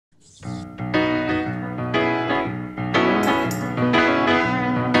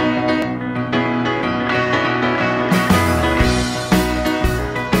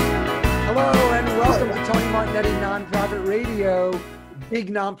big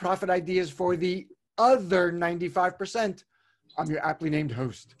nonprofit ideas for the other 95%. I'm your aptly named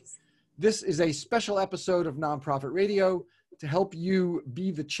host. This is a special episode of Nonprofit Radio to help you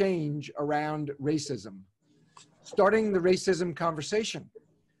be the change around racism. Starting the racism conversation.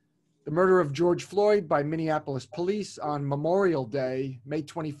 The murder of George Floyd by Minneapolis police on Memorial Day, May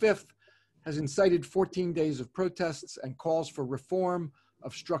 25th, has incited 14 days of protests and calls for reform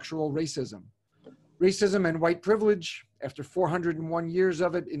of structural racism. Racism and white privilege, after 401 years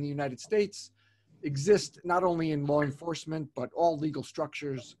of it in the United States, exist not only in law enforcement, but all legal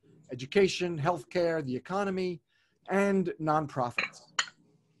structures, education, healthcare, the economy, and nonprofits.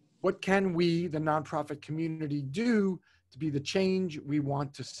 What can we, the nonprofit community, do to be the change we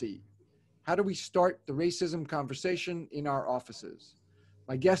want to see? How do we start the racism conversation in our offices?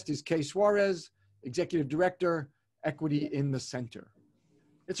 My guest is Kay Suarez, Executive Director, Equity in the Center.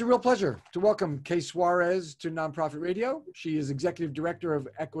 It's a real pleasure to welcome Kay Suarez to Nonprofit Radio. She is Executive Director of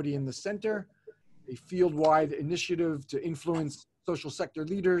Equity in the Center, a field-wide initiative to influence social sector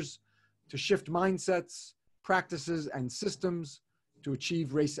leaders, to shift mindsets, practices, and systems to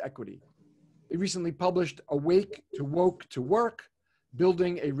achieve race equity. They recently published Awake to Woke to Work,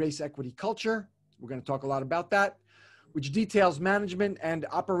 Building a Race Equity Culture. We're going to talk a lot about that, which details management and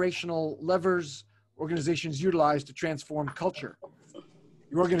operational levers organizations utilize to transform culture.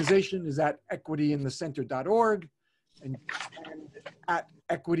 The organization is at equityinthecenter.org and at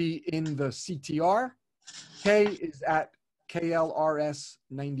Equity in the CTR. Kay is at KLRS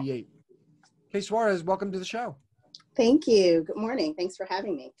 98. Kay Suarez, welcome to the show. Thank you. Good morning. Thanks for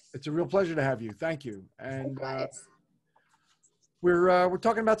having me. It's a real pleasure to have you. Thank you. And we're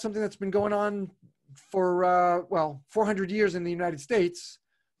talking about something that's been going on for 400 years in the United States,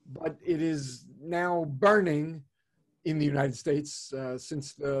 but it is now burning in the United States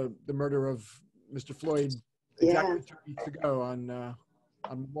since the murder of Mr. Floyd exactly 2 weeks ago on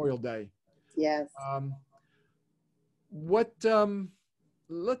Memorial Day. Yes.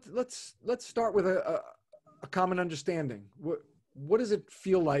 Let's start with a common understanding. What does it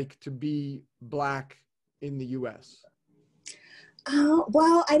feel like to be Black in the U.S.?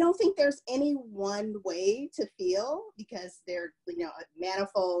 Well, I don't think there's any one way to feel because they're,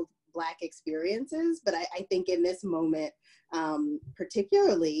 manifold Black experiences. But I think in this moment,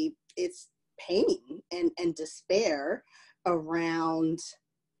 particularly, it's pain and despair around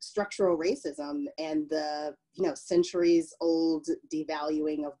structural racism and the, centuries old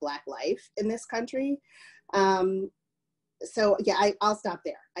devaluing of Black life in this country. So yeah, I'll stop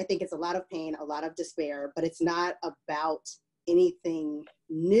there. I think it's a lot of pain, a lot of despair, but it's not about anything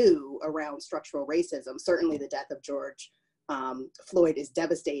new around structural racism. Certainly the death of George Floyd is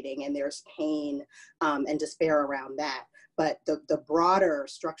devastating, and there's pain and despair around that. But the broader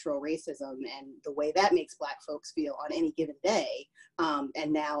structural racism and the way that makes Black folks feel on any given day,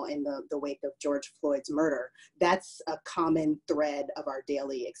 and now in the wake of George Floyd's murder, that's a common thread of our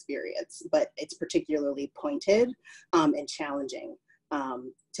daily experience. But it's particularly pointed and challenging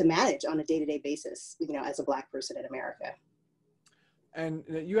to manage on a day-to-day basis, as a Black person in America. And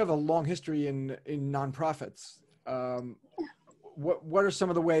you have a long history in nonprofits. What are some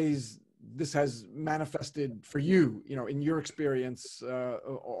of the ways this has manifested for you, in your experience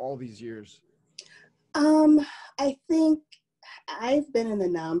all these years? I think I've been in the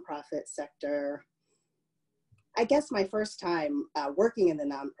nonprofit sector. I guess my first time working in the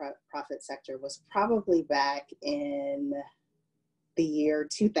nonprofit sector was probably back in the year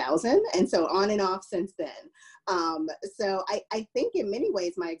 2000, and so on and off since then. So I think in many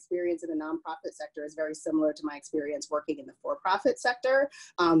ways my experience in the nonprofit sector is very similar to my experience working in the for-profit sector.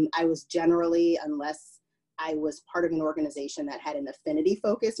 I was generally, unless I was part of an organization that had an affinity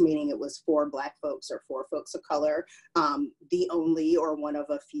focus, meaning it was for Black folks or for folks of color, the only or one of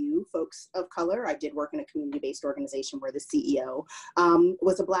a few folks of color. I did work in a community-based organization where the CEO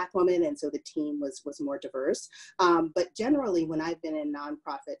was a Black woman, and so the team was more diverse. But generally, when I've been in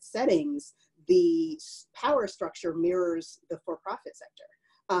nonprofit settings, the power structure mirrors the for-profit sector.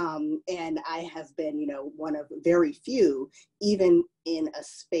 And I have been, one of very few, even in a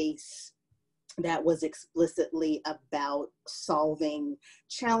space that was explicitly about solving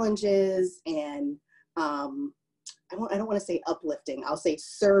challenges and I don't want to say uplifting, I'll say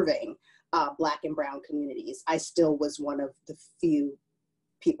serving Black and brown communities. I still was one of the few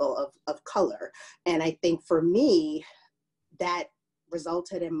people of color. And I think for me, that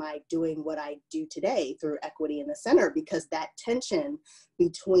resulted in my doing what I do today through Equity in the Center, because that tension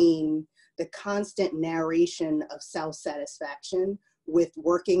between the constant narration of self-satisfaction with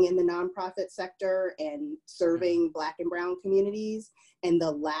working in the nonprofit sector and serving Black and brown communities, and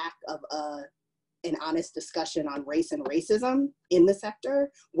the lack of a an honest discussion on race and racism in the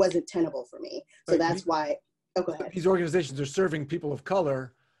sector wasn't tenable for me. So that's why, oh, go ahead. These organizations are serving people of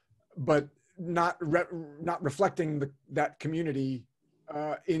color, but not reflecting that community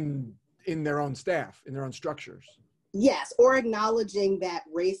in their own staff, in their own structures. Yes, or acknowledging that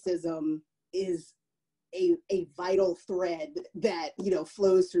racism is a vital thread that, you know,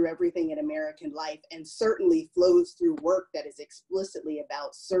 flows through everything in American life, and certainly flows through work that is explicitly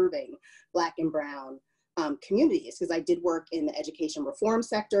about serving Black and Brown communities. Because I did work in the education reform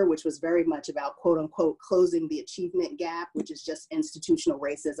sector, which was very much about, quote unquote, closing the achievement gap, which is just institutional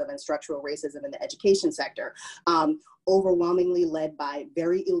racism and structural racism in the education sector, overwhelmingly led by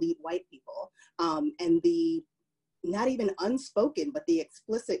very elite white people. And the not even unspoken, but the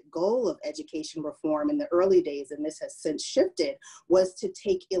explicit goal of education reform in the early days, and this has since shifted, was to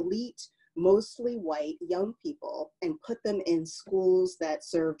take elite, mostly white young people and put them in schools that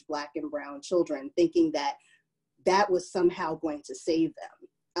served Black and Brown children, thinking that that was somehow going to save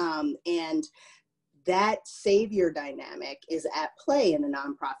them. And that savior dynamic is at play in the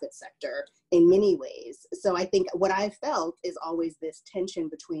nonprofit sector in many ways. So I think what I felt is always this tension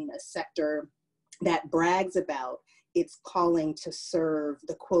between a sector that brags about its calling to serve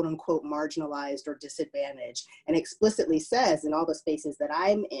the quote unquote marginalized or disadvantaged, and explicitly says in all the spaces that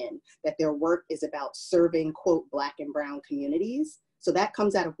I'm in that their work is about serving quote Black and Brown communities. So that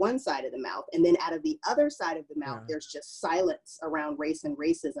comes out of one side of the mouth. And then out of the other side of the mouth, there's just silence around race and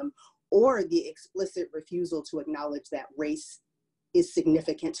racism, or the explicit refusal to acknowledge that race is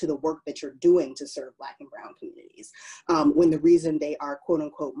significant to the work that you're doing to serve Black and Brown communities. When the reason they are quote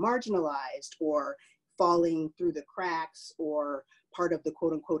unquote marginalized or falling through the cracks or part of the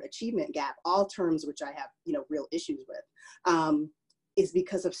quote unquote achievement gap, all terms which I have, you know, real issues with, is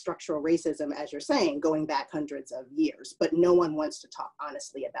because of structural racism, as you're saying, going back hundreds of years. But no one wants to talk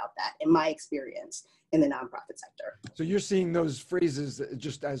honestly about that, in my experience, in the nonprofit sector. So you're seeing those phrases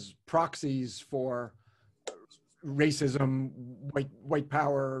just as proxies for racism, white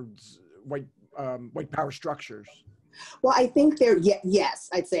power structures. Well, I think yes,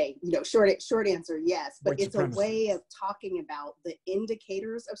 I'd say, you know, short answer, yes, but it's supremacy. A way of talking about the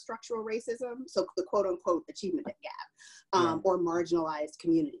indicators of structural racism. So the quote unquote achievement gap, or marginalized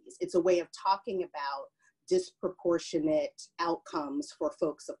communities. It's a way of talking about disproportionate outcomes for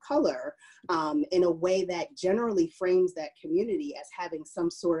folks of color in a way that generally frames that community as having some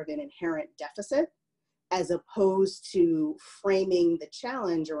sort of an inherent deficit, as opposed to framing the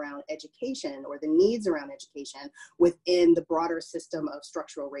challenge around education or the needs around education within the broader system of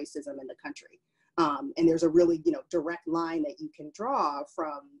structural racism in the country. And there's a really, you know, direct line that you can draw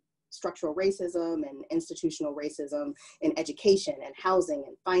from structural racism and institutional racism in education and housing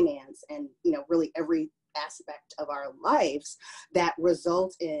and finance and, you know, really every aspect of our lives that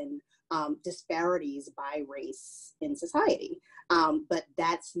result in disparities by race in society. But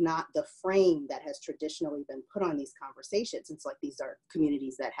that's not the frame that has traditionally been put on these conversations. It's like, these are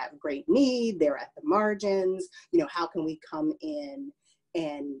communities that have great need, they're at the margins, you know, how can we come in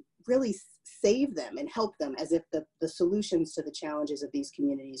and really save them and help them, as if the solutions to the challenges of these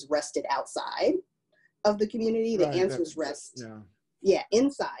communities rested outside of the community. The answers rest,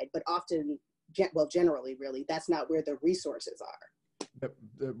 inside, but often, well, generally, really, that's not where the resources are.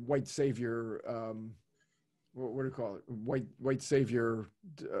 The white savior, what do you call it? White savior.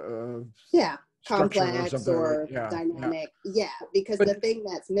 Complex or dynamic. Because but the thing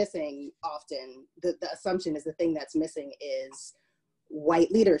that's missing often, the assumption is the thing that's missing is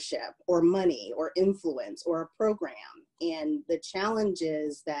white leadership or money or influence or a program. And the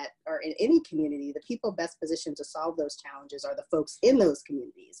challenges that are in any community, the people best positioned to solve those challenges are the folks in those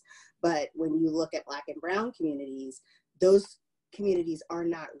communities. But when you look at Black and Brown communities, those communities are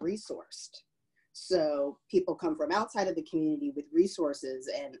not resourced. So people come from outside of the community with resources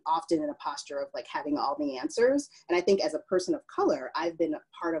and often in a posture of like having all the answers. And I think as a person of color, I've been a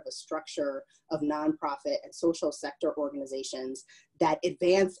part of a structure of nonprofit and social sector organizations that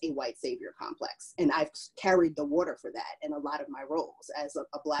advance a white savior complex. And I've carried the water for that in a lot of my roles as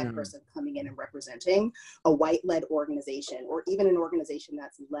a Black person coming in and representing a white-led organization, or even an organization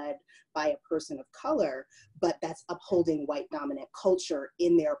that's led by a person of color, but that's upholding white dominant culture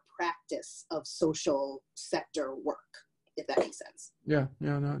in their practice of social sector work, if that makes sense. Yeah,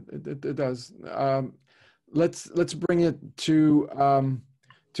 no, it does. Let's bring it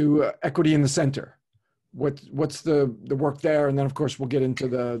to equity in the center. What's the work there, and then of course we'll get into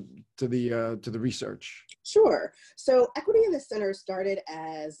the research. Sure. So Equity in the Center started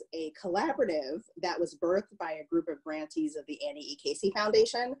as a collaborative that was birthed by a group of grantees of the Annie E. Casey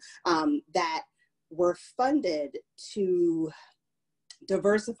Foundation that were funded to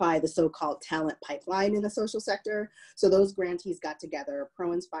diversify the so-called talent pipeline in the social sector. So those grantees got together,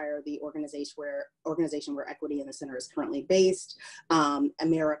 Pro-Inspire, the organization where Equity in the Center is currently based,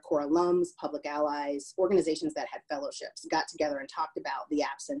 AmeriCorps alums, Public Allies, organizations that had fellowships, got together and talked about the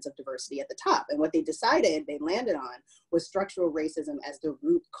absence of diversity at the top. And what they decided they landed on was structural racism as the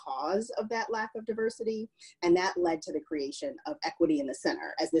root cause of that lack of diversity. And that led to the creation of Equity in the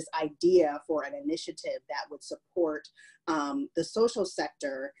Center as this idea for an initiative that would support the social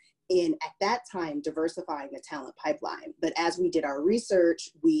sector in, at that time, diversifying the talent pipeline. But as we did our research,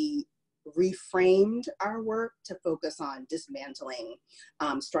 we reframed our work to focus on dismantling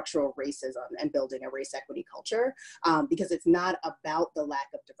structural racism and building a race equity culture, because it's not about the lack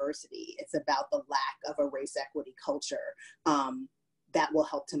of diversity, it's about the lack of a race equity culture that will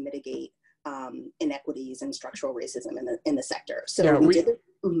help to mitigate inequities and structural racism in the sector. So yeah, we did it.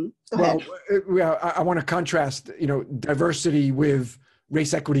 Go ahead. Well, I want to contrast, diversity with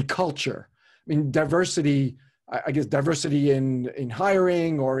race equity culture. I mean, diversity, I guess diversity in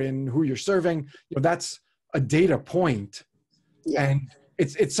hiring or in who you're serving, that's a data point, and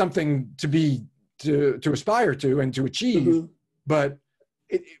it's something to aspire to and to achieve, but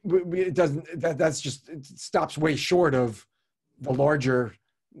it doesn't. It stops way short of the larger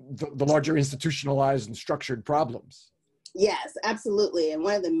institutionalized and structured problems. Yes, absolutely. And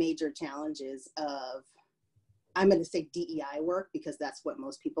one of the major challenges of, I'm going to say DEI work because that's what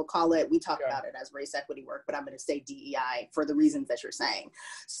most people call it. We talk about it as race equity work, but I'm going to say DEI for the reasons that you're saying.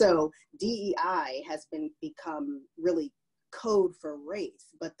 So DEI has become really code for race,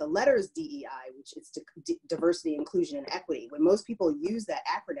 but the letters DEI, which is diversity, inclusion, and equity, when most people use that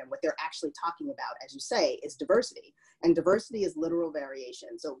acronym, what they're actually talking about, as you say, is diversity. And diversity is literal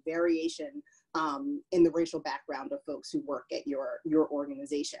variation. So variation in the racial background of folks who work at your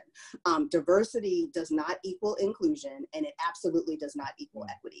organization. Diversity does not equal inclusion, and it absolutely does not equal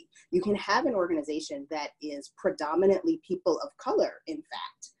equity. You can have an organization that is predominantly people of color, in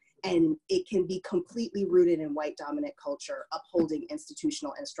fact, and it can be completely rooted in white dominant culture, upholding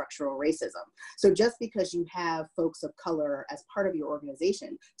institutional and structural racism. So just because you have folks of color as part of your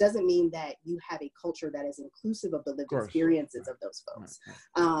organization doesn't mean that you have a culture that is inclusive of the lived experiences of those folks.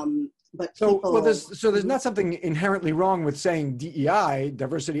 But there's not something inherently wrong with saying DEI,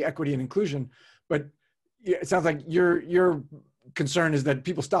 diversity, equity, and inclusion, but it sounds like your concern is that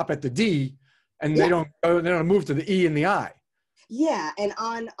people stop at the D and they don't move to the E and the I. Yeah, and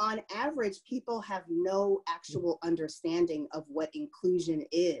on average, people have no actual understanding of what inclusion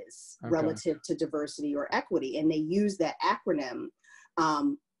is relative to diversity or equity, and they use that acronym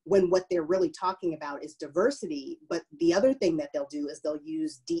when what they're really talking about is diversity. But the other thing that they'll do is they'll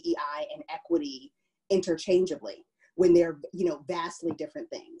use DEI and equity interchangeably when they're vastly different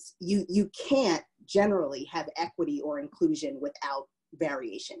things. You can't generally have equity or inclusion without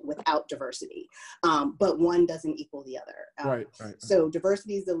variation, without diversity, but one doesn't equal the other. Right. So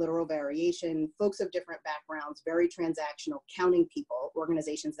diversity is the literal variation. Folks of different backgrounds, very transactional, counting people,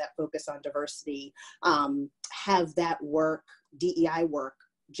 organizations that focus on diversity have that work, DEI work,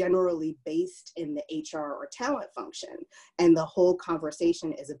 generally based in the HR or talent function. And the whole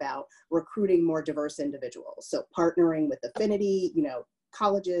conversation is about recruiting more diverse individuals. So partnering with affinity,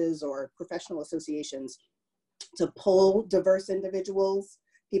 colleges or professional associations to pull diverse individuals,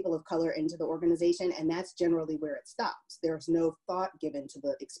 people of color, into the organization. And that's generally where it stops. There's no thought given to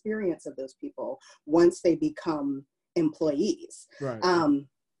the experience of those people once they become employees. Right.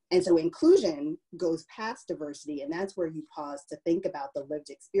 And so inclusion goes past diversity, and that's where you pause to think about the lived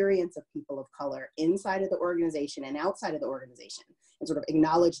experience of people of color inside of the organization and outside of the organization, and sort of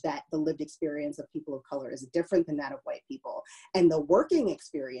acknowledge that the lived experience of people of color is different than that of white people. And the working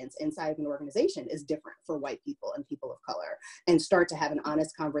experience inside of an organization is different for white people and people of color, and start to have an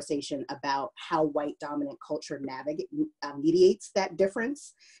honest conversation about how white dominant culture mediates that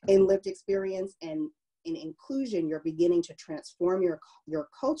difference in lived experience. And in inclusion, you're beginning to transform your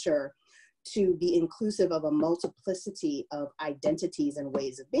culture to be inclusive of a multiplicity of identities and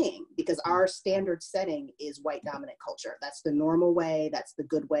ways of being, because our standard setting is white dominant culture. That's the normal way, that's the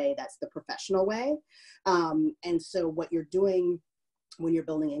good way, that's the professional way. And so what you're doing when you're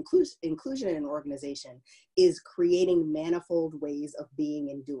building inclusion in an organization is creating manifold ways of being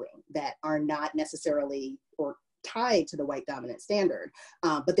and doing that are not necessarily or tied to the white dominant standard,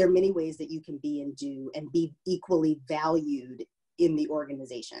 but there are many ways that you can be and do and be equally valued in the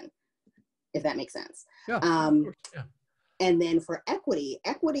organization, if that makes sense. And then for equity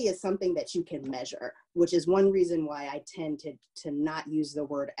is something that you can measure, which is one reason why I tend to not use the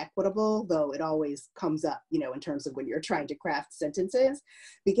word equitable, though it always comes up, in terms of when you're trying to craft sentences,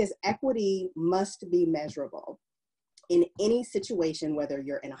 because equity must be measurable. in any situation, whether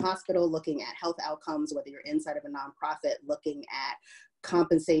you're in a hospital looking at health outcomes, whether you're inside of a nonprofit looking at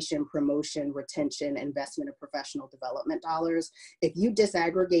compensation, promotion, retention, investment of professional development dollars, if you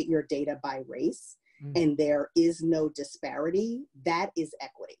disaggregate your data by race and there is no disparity, that is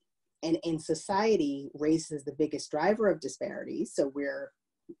equity. And in society, race is the biggest driver of disparity. So we're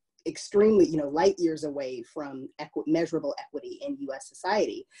extremely, light years away from measurable equity in US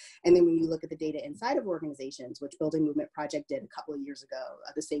society. And then when you look at the data inside of organizations, which Building Movement Project did a couple of years ago,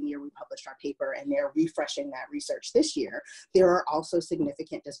 the same year we published our paper, and they're refreshing that research this year, there are also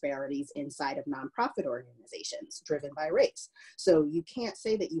significant disparities inside of nonprofit organizations driven by race. So you can't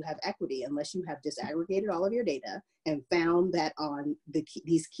say that you have equity unless you have disaggregated all of your data and found that on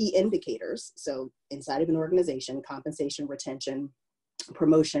these key indicators, so inside of an organization, compensation, retention,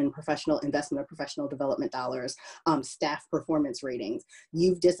 promotion, professional investment of professional development dollars, staff performance ratings,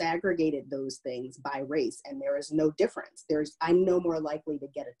 you've disaggregated those things by race, and there is no difference. I'm no more likely to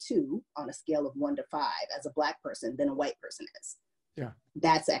get a 2 on a scale of 1 to 5 as a Black person than a white person is. Yeah.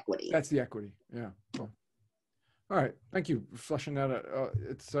 That's equity. That's the equity. Yeah. Cool. All right. Thank you for fleshing that out.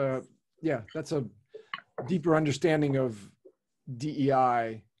 That's a deeper understanding of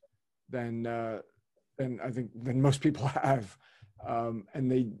DEI than most people have.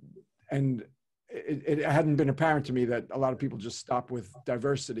 It hadn't been apparent to me that a lot of people just stop with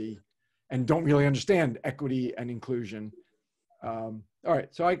diversity and don't really understand equity and inclusion. All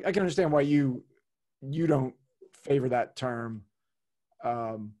right, so I can understand why you don't favor that term,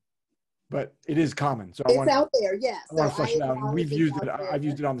 but it is common. So it's out there, yes. I want to flesh it out. And we've used it. I've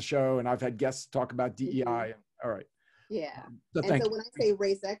used it on the show, and I've had guests talk about DEI. All right. Yeah. So when I say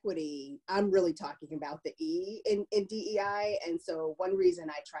race equity, I'm really talking about the E in DEI. And so one reason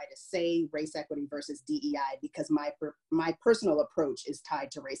I try to say race equity versus DEI, because my personal approach is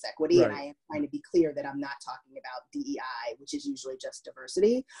tied to race equity. Right. And I am trying to be clear that I'm not talking about DEI, which is usually just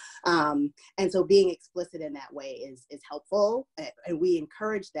diversity. And so being explicit in that way is helpful. And we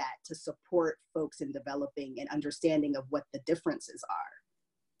encourage that to support folks in developing an understanding of what the differences are.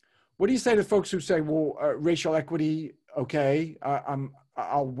 What do you say to folks who say, well, racial equity, okay,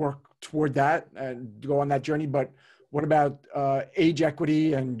 I'll work toward that and go on that journey, but what about age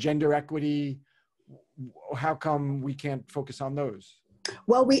equity and gender equity? How come we can't focus on those?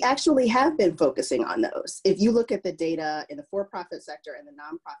 Well, we actually have been focusing on those. If you look at the data in the for-profit sector and the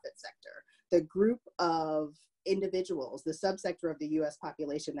nonprofit sector, the group of individuals, the subsector of the US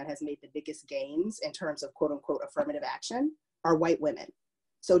population that has made the biggest gains in terms of quote unquote affirmative action are white women.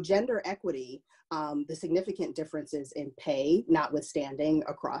 So gender equity, the significant differences in pay, notwithstanding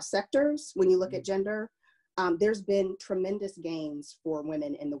across sectors, when you look at gender, there's been tremendous gains for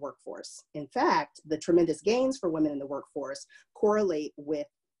women in the workforce. In fact, the tremendous gains for women in the workforce correlate with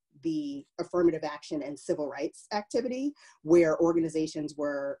the affirmative action and civil rights activity, where organizations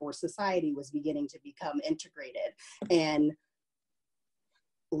or society was beginning to become integrated. And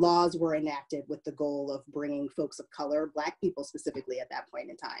laws were enacted with the goal of bringing folks of color, Black people specifically at that point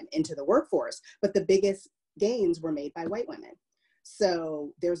in time, into the workforce. But the biggest gains were made by white women.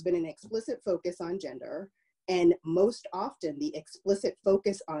 So there's been an explicit focus on gender. And most often the explicit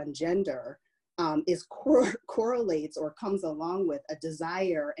focus on gender correlates or comes along with a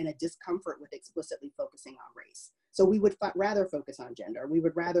desire and a discomfort with explicitly focusing on race. So we would rather focus on gender. We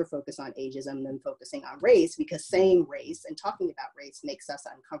would rather focus on ageism than focusing on race, because saying race and talking about race makes us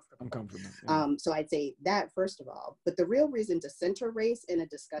uncomfortable. Yeah. So I'd say that first of all. But the real reason to center race in a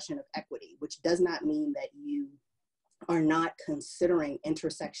discussion of equity, which does not mean that you are not considering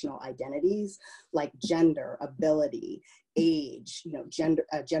intersectional identities like gender, ability, age,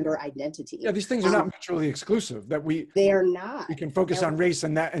 gender identity. Yeah, these things are not mutually exclusive. They are not. We can focus on race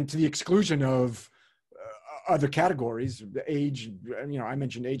and to the exclusion of other categories, the age. I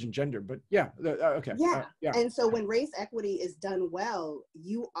mentioned age and gender, but yeah, okay. Yeah. And so when race equity is done well,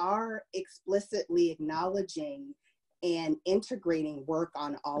 you are explicitly acknowledging and integrating work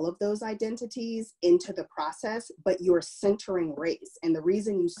on all of those identities into the process, but you're centering race. And the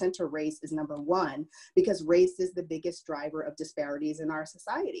reason you center race is, number one, because race is the biggest driver of disparities in our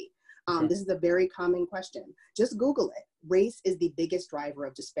society. This is a very common question. Just Google it. Race is the biggest driver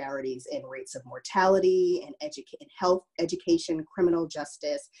of disparities in rates of mortality and health, education, criminal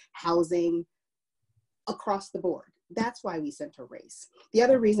justice, housing, across the board. That's why we center race. The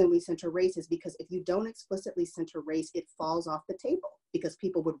other reason we center race is because if you don't explicitly center race, it falls off the table, because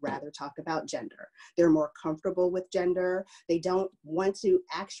people would rather talk about gender. They're more comfortable with gender. They don't want to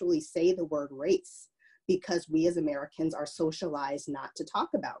actually say the word race, because we as Americans are socialized not to talk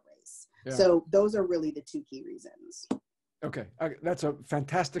about race. Yeah. So those are really the two key reasons. Okay, that's a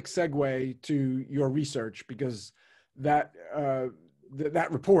fantastic segue to your research, because that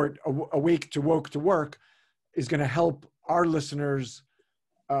that report, Awake to Woke to Work, is going to help our listeners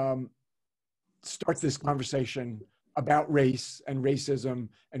start this conversation about race and racism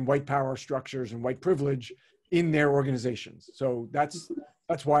and white power structures and white privilege in their organizations. So that's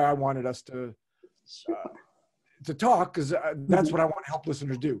why I wanted us to talk, because that's what I want to help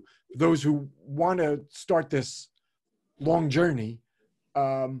listeners do. Those who want to start this long journey,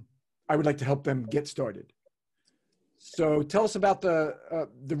 I would like to help them get started. So tell us about the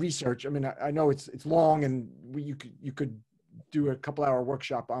research. I mean, I know it's long, and you could do a couple-hour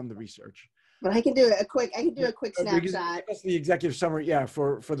workshop on the research. But I can do a quick snapshot. That's the executive summary, yeah,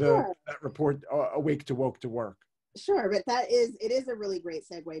 for Sure. that report, Awake to Woke to Work. Sure, but it is a really great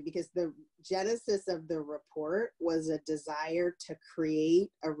segue, because the genesis of the report was a desire to create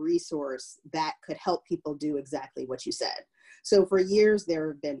a resource that could help people do exactly what you said. So for years, there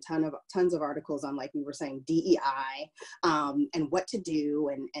have been tons of articles on, like we were saying, DEI, and what to do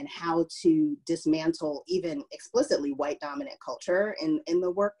and how to dismantle even explicitly white dominant culture in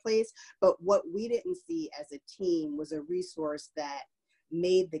the workplace. But what we didn't see as a team was a resource that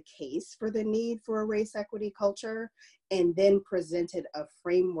made the case for the need for a race equity culture, and then presented a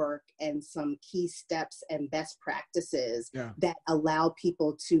framework and some key steps and best practices that allow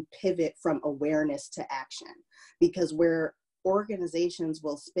people to pivot from awareness to action. Because where organizations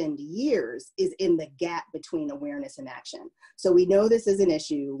will spend years is in the gap between awareness and action. So we know this is an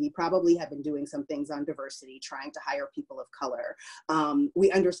issue. We probably have been doing some things on diversity, trying to hire people of color.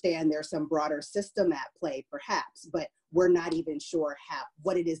 We understand there's some broader system at play, perhaps, but we're not even sure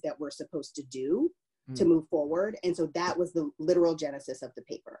what it is that we're supposed to do to move forward. And so that was the literal genesis of the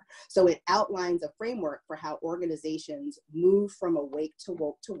paper. So it outlines a framework for how organizations move from awake to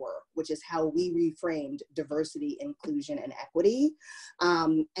woke to work, which is how we reframed diversity, inclusion, and equity,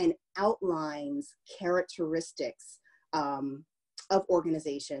 and outlines characteristics of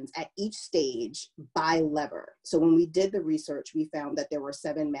organizations at each stage by lever. So when we did the research, we found that there were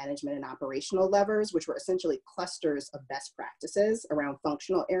 7 management and operational levers, which were essentially clusters of best practices around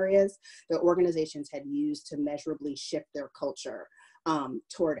functional areas that organizations had used to measurably shift their culture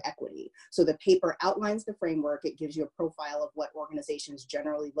toward equity. So the paper outlines the framework. It gives you a profile of what organizations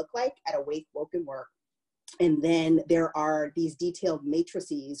generally look like at awake, woke, and work. And then there are these detailed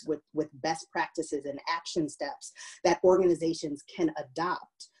matrices with best practices and action steps that organizations can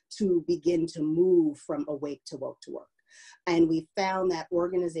adopt to begin to move from awake to woke to work. And we found that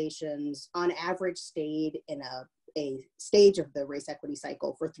organizations on average stayed in a stage of the race equity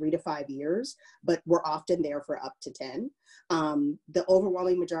cycle for 3 to 5 years, but we're often there for up to 10. The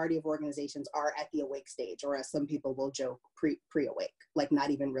overwhelming majority of organizations are at the awake stage, or as some people will joke, pre-awake, like not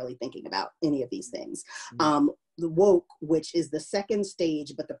even really thinking about any of these things. The woke, which is the second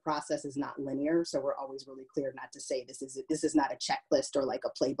stage, but the process is not linear. So we're always really clear not to say this is not a checklist or like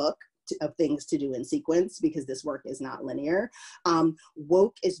a playbook of things to do in sequence, because this work is not linear.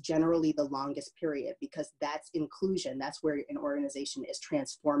 Woke is generally the longest period, because that's inclusion. That's where an organization is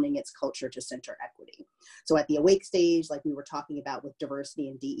transforming its culture to center equity. So at the awake stage, like we were talking about with diversity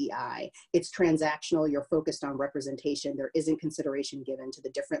and DEI, it's transactional. You're focused on representation. There isn't consideration given to the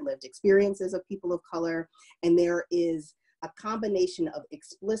different lived experiences of people of color. And there is a combination of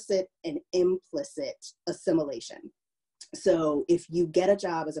explicit and implicit assimilation. So if you get a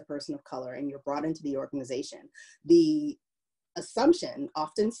job as a person of color and you're brought into the organization, the assumption,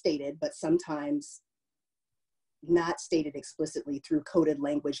 often stated, but sometimes not stated explicitly through coded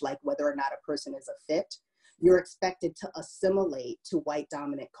language, like whether or not a person is a fit, you're expected to assimilate to white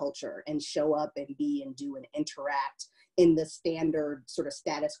dominant culture and show up and be and do and interact in the standard sort of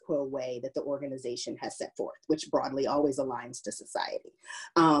status quo way that the organization has set forth, which broadly always aligns to society.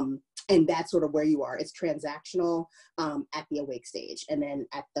 And that's sort of where you are. It's transactional at the awake stage. And then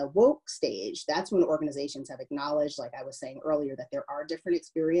at the woke stage, that's when organizations have acknowledged, like I was saying earlier, that there are different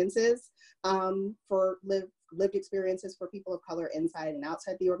experiences for lived experiences for people of color inside and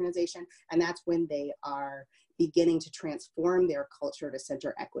outside the organization. And that's when they are beginning to transform their culture to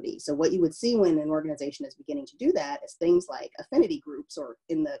center equity. So what you would see when an organization is beginning to do that is things like affinity groups, or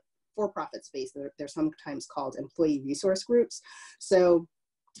in the for-profit space, they're sometimes called employee resource groups. So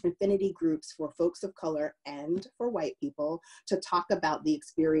affinity groups for folks of color and for white people to talk about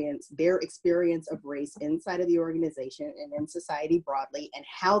their experience of race inside of the organization and in society broadly, and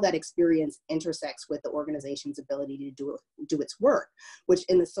how that experience intersects with the organization's ability to do its work, which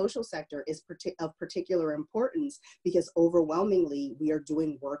in the social sector is of particular importance, because overwhelmingly we are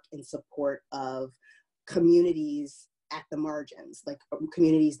doing work in support of communities at the margins, like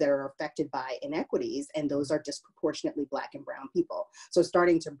communities that are affected by inequities, and those are disproportionately Black and brown people. So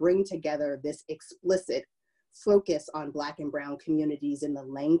starting to bring together this explicit focus on Black and Brown communities in the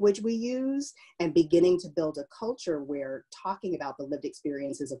language we use, and beginning to build a culture where talking about the lived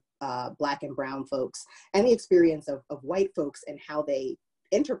experiences of Black and Brown folks and the experience of white folks and how they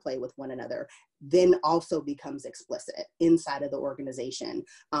interplay with one another then also becomes explicit inside of the organization,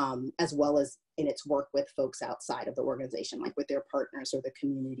 as well as in its work with folks outside of the organization, like with their partners or the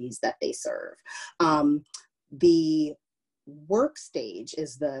communities that they serve. The work stage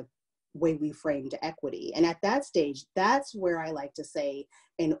is the way we framed equity. And at that stage, that's where I like to say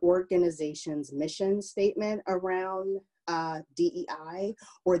an organization's mission statement around DEI,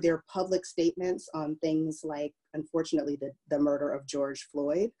 or their public statements on things like, unfortunately, the murder of George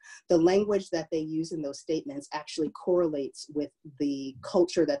Floyd, the language that they use in those statements actually correlates with the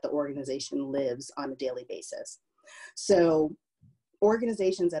culture that the organization lives on a daily basis. So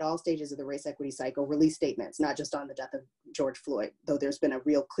organizations at all stages of the race equity cycle release statements, not just on the death of George Floyd, though there's been a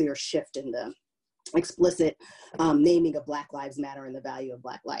real clear shift in the explicit naming of Black Lives Matter and the value of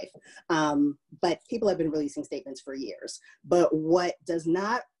Black life. But people have been releasing statements for years. But what does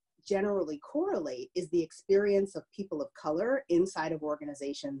not generally correlate is the experience of people of color inside of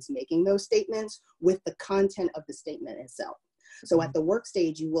organizations making those statements with the content of the statement itself. So at the work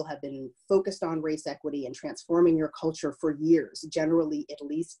stage, you will have been focused on race equity and transforming your culture for years, generally at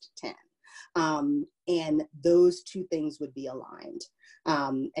least 10. And those two things would be aligned.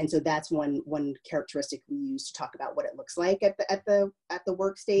 And so that's one characteristic we use to talk about what it looks like at the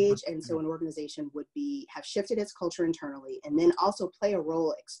work stage. And so an organization would have shifted its culture internally, and then also play a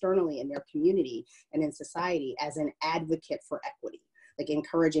role externally in their community and in society as an advocate for equity, like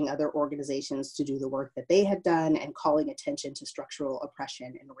encouraging other organizations to do the work that they had done and calling attention to structural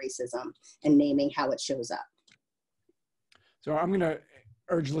oppression and racism and naming how it shows up. So I'm going to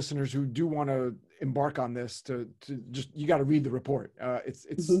urge listeners who do want to embark on this to just, you got to read the report.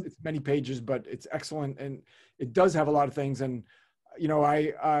 It's many pages, but it's excellent. And it does have a lot of things. And, you know,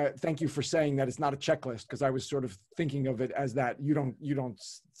 I thank you for saying that it's not a checklist, because I was sort of thinking of it as that. You don't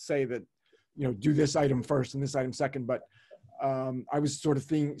say that, you know, do this item first and this item second, but I was sort of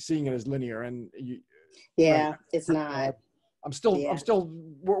seeing it as linear. And right, it's not. I'm still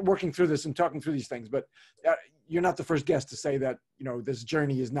working through this and talking through these things, but you're not the first guest to say that, you know, this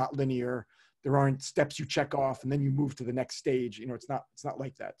journey is not linear. There aren't steps you check off and then you move to the next stage. You know, it's not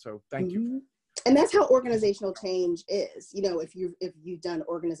like that. So thank you. And that's how organizational change is. You know, if you've done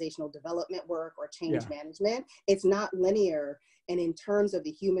organizational development work or change management, it's not linear. And in terms of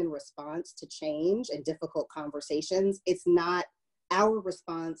the human response to change and difficult conversations, it's not, our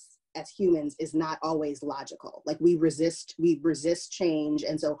response as humans is not always logical. Like we resist change.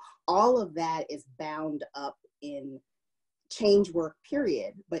 And so all of that is bound up in change work,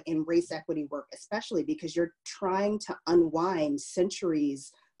 period, but in race equity work, especially because you're trying to unwind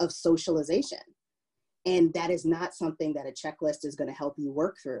centuries of socialization. And that is not something that a checklist is going to help you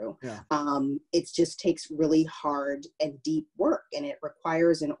work through. It just takes really hard and deep work, and it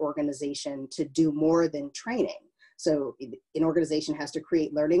requires an organization to do more than training. So an organization has to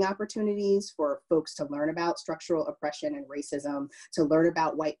create learning opportunities for folks to learn about structural oppression and racism, to learn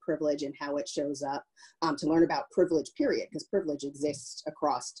about white privilege and how it shows up, to learn about privilege, period, because privilege exists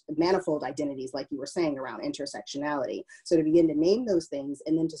across manifold identities, like you were saying, around intersectionality. So to begin to name those things,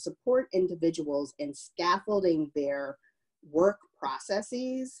 and then to support individuals in scaffolding their work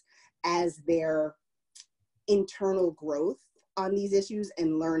processes as their internal growth on these issues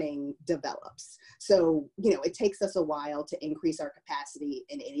and learning develops. So, you know, it takes us a while to increase our capacity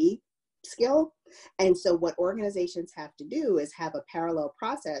in any skill. And so what organizations have to do is have a parallel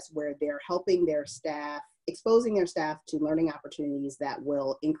process where they're helping their staff, exposing their staff to learning opportunities that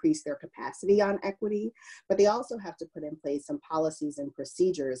will increase their capacity on equity. But they also have to put in place some policies and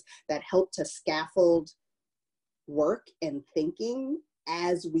procedures that help to scaffold work and thinking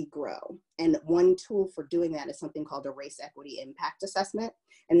as we grow. And one tool for doing that is something called a race equity impact assessment.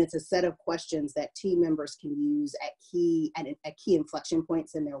 And it's a set of questions that team members can use at key inflection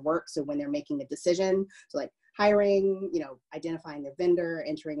points in their work. So when they're making a decision, so like hiring, you know, identifying their vendor,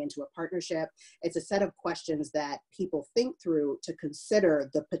 entering into a partnership, it's a set of questions that people think through to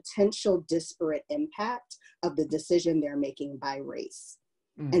consider the potential disparate impact of the decision they're making by race.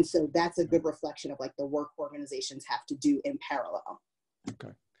 And so that's a good reflection of like the work organizations have to do in parallel. Okay.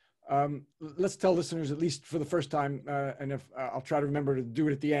 Let's tell listeners, at least for the first time, and if I'll try to remember to do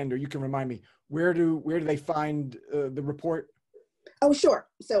it at the end, or you can remind me, where do they find the report? Oh, sure.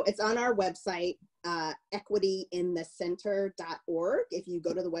 So it's on our website. equityinthecenter.org. If you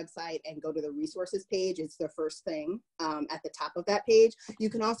go to the website and go to the resources page, it's the first thing at the top of that page. You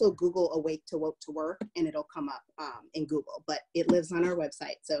can also Google Awake to Woke to Work and it'll come up in Google, but it lives on our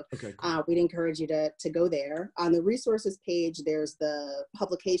website. So okay, cool. We'd encourage you to go there. On the resources page, there's the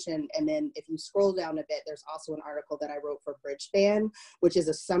publication. And then if you scroll down a bit, there's also an article that I wrote for Bridgespan, which is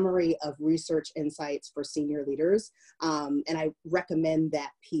a summary of research insights for senior leaders. And I recommend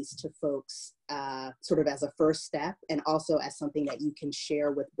that piece to folks sort of as a first step, and also as something that you can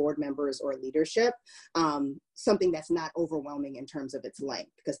share with board members or leadership, something that's not overwhelming in terms of its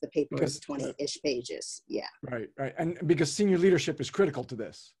length, because the paper is 20-ish pages. Yeah. Right. And because senior leadership is critical to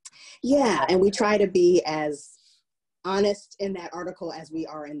this. Yeah, and we try to be as honest in that article as we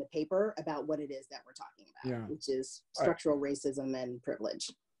are in the paper about what it is that we're talking about, which is structural racism and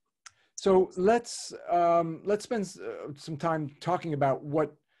privilege. So let's spend some time talking about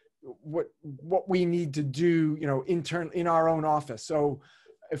what we need to do, in our own office. So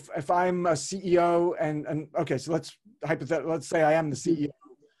if I'm a CEO and okay, so let's say I am the CEO,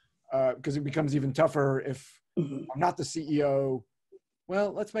 because it becomes even tougher if I'm not the CEO.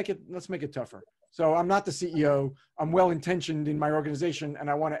 Well, let's make it tougher. So I'm not the CEO. I'm well-intentioned in my organization, and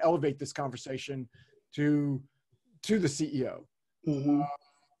I want to elevate this conversation to the CEO,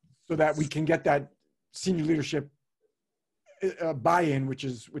 so that we can get that senior leadership buy-in, which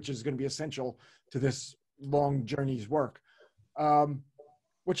is going to be essential to this long journey's work,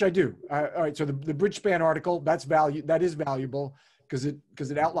 which I do. All right. So the Bridgespan article, that is valuable because it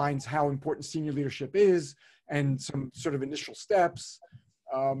outlines how important senior leadership is and some sort of initial steps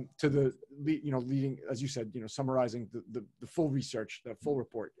to the leading, as you said, summarizing the full research, the full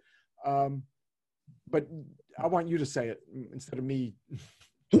report. But I want you to say it instead of me.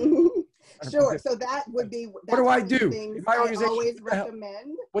 Sure. So that would be. What do I do in my organization? I always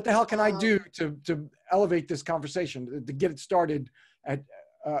recommend. What the hell can I do to elevate this conversation, to get it started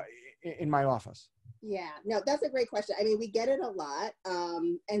in my office? Yeah, no, that's a great question. I mean, we get it a lot.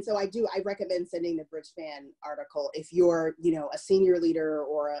 And so I recommend sending the Bridgespan article. If you're, a senior leader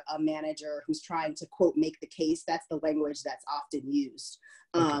or a manager who's trying to, quote, make the case, that's the language that's often used.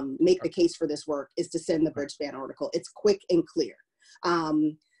 Make the case for this work is to send the Bridgespan article. It's quick and clear.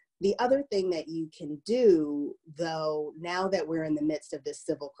 The other thing that you can do, though, now that we're in the midst of this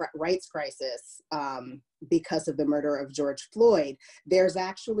civil rights crisis, because of the murder of George Floyd, there's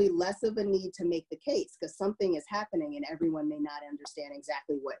actually less of a need to make the case, because something is happening and everyone may not understand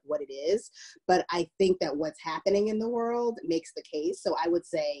exactly what it is. But I think that what's happening in the world makes the case. So I would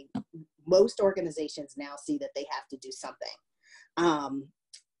say most organizations now see that they have to do something.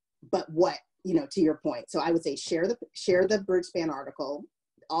 But what, to your point, so I would say share the Bridgespan article.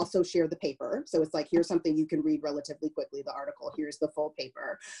 Also share the paper. So it's like, here's something you can read relatively quickly, the article, here's the full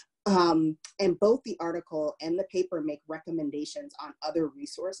paper. And both the article and the paper make recommendations on other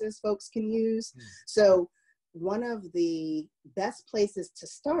resources folks can use. So one of the best places to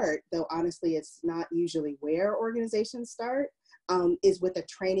start, though honestly it's not usually where organizations start, is with a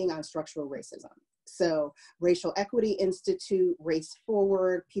training on structural racism. So Racial Equity Institute, Race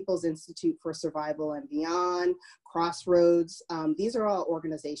Forward, People's Institute for Survival and Beyond, Crossroads. These are all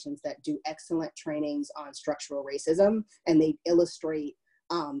organizations that do excellent trainings on structural racism, and they illustrate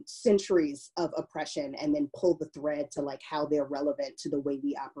centuries of oppression and then pull the thread to like how they're relevant to the way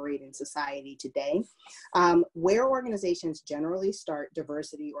we operate in society today. Where organizations generally start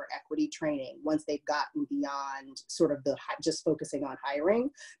diversity or equity training, once they've gotten beyond sort of just focusing on hiring,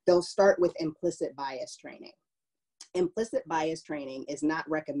 they'll start with implicit bias training. Implicit bias training is not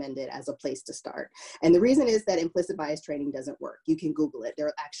recommended as a place to start. And the reason is that implicit bias training doesn't work. You can Google it. There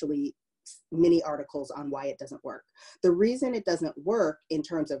are actually many articles on why it doesn't work. The reason it doesn't work in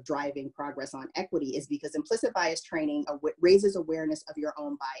terms of driving progress on equity is because implicit bias training raises awareness of your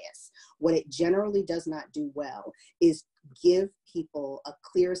own bias. What it generally does not do well is give people a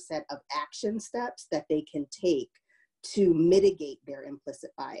clear set of action steps that they can take to mitigate their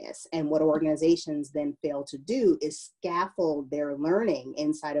implicit bias. And what organizations then fail to do is scaffold their learning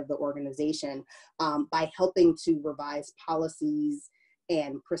inside of the organization by helping to revise policies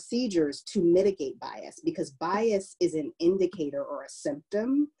and procedures to mitigate bias, because bias is an indicator or a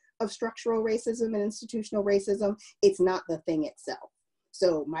symptom of structural racism and institutional racism. It's not the thing itself.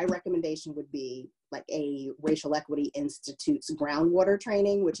 So my recommendation would be like a Racial Equity Institute's groundwater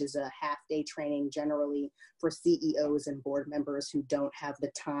training, which is a half-day training generally for CEOs and board members who don't have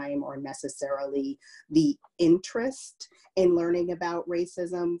the time or necessarily the interest in learning about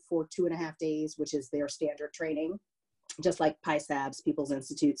racism for 2.5 days, which is their standard training. just like PISABS, People's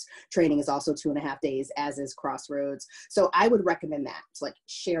Institute's training is also 2.5 days, as is Crossroads. So I would recommend that. So like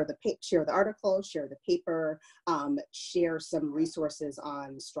share the article, share the paper, share some resources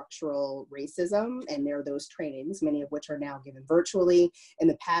on structural racism. And there are those trainings, many of which are now given virtually. In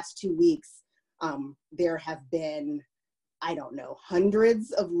the past 2 weeks, there have been, I don't know,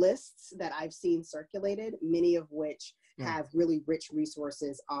 hundreds of lists that I've seen circulated, many of which have really rich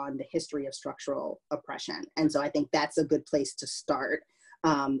resources on the history of structural oppression. And so I think that's a good place to start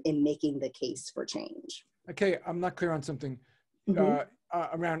in making the case for change. Okay, I'm not clear on something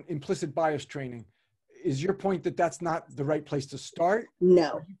around implicit bias training. Is your point that that's not the right place to start?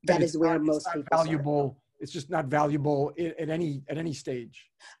 No, that is where most people valuable. Start. It's just not valuable at any stage.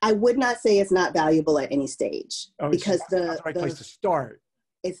 I would not say it's not valuable at any stage, because it's not the right place to start.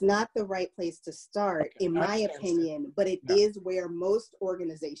 It's not the right place to start, in my opinion, but it is where most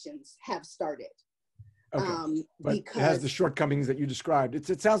organizations have started. Okay. But because it has the shortcomings that you described.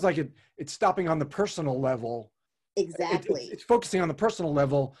 It sounds like it's stopping on the personal level. Exactly. It's focusing on the personal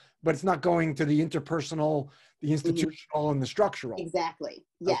level, but it's not going to the interpersonal, the institutional, and the structural. Exactly.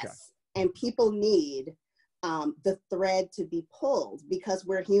 Yes. Okay. And people need the thread to be pulled, because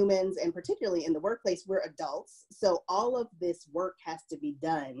we're humans, and particularly in the workplace, we're adults. So all of this work has to be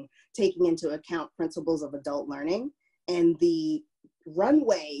done taking into account principles of adult learning, and the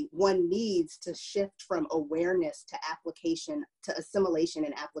runway one needs to shift from awareness to application, to assimilation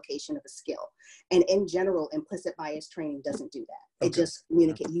and application of a skill. And in general, implicit bias training doesn't do that. It just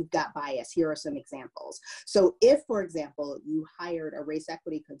communicates, you've got bias. Here are some examples. So if, for example, you hired a race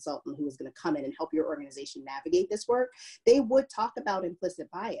equity consultant who was going to come in and help your organization navigate this work, they would talk about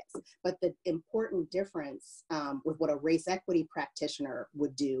implicit bias. But the important difference with what a race equity practitioner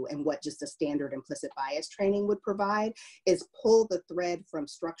would do and what just a standard implicit bias training would provide is pull the thread from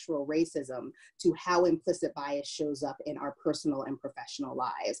structural racism to how implicit bias shows up in our personal and professional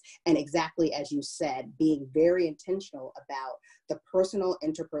lives. And exactly as you said, being very intentional about the personal,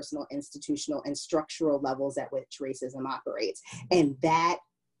 interpersonal, institutional, and structural levels at which racism operates. And that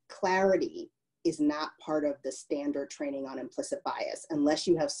clarity is not part of the standard training on implicit bias, unless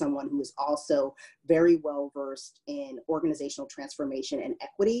you have someone who is also very well versed in organizational transformation and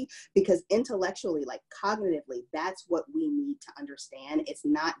equity, because intellectually, like cognitively, that's what we need to understand. It's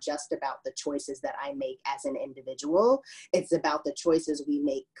not just about the choices that I make as an individual, it's about the choices we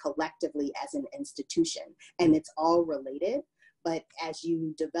make collectively as an institution, and it's all related. But as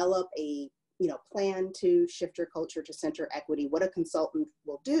you develop a plan to shift your culture to center equity, what a consultant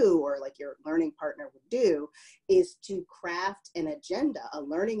will do, or like your learning partner would do, is to craft an agenda, a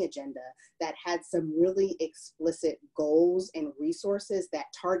learning agenda that had some really explicit goals and resources that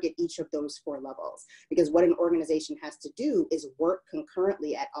target each of those 4 levels. Because what an organization has to do is work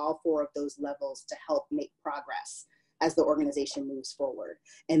concurrently at all 4 of those levels to help make progress as the organization moves forward.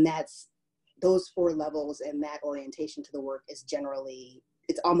 And that's those 4 levels, and that orientation to the work is generally,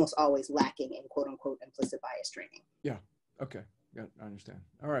 it's almost always lacking in quote unquote implicit bias training. Yeah. Okay. Yeah, I understand.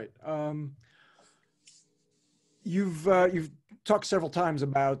 All right. You've talked several times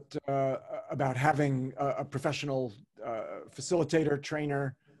about having a professional facilitator,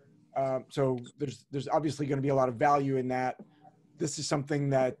 trainer. So there's obviously going to be a lot of value in that. This is something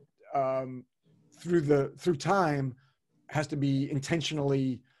that through time has to be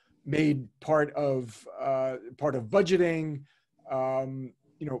intentionally made part of budgeting.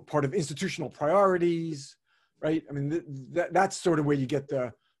 Part of institutional priorities, right? I mean, that's sort of where you get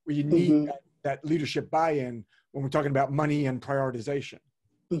where you need that leadership buy-in when we're talking about money and prioritization.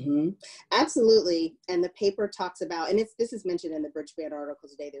 Absolutely. And the paper talks about, and this is mentioned in the Bridgeband article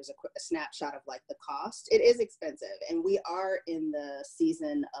today, there's a snapshot of like the cost. It is expensive, and we are in the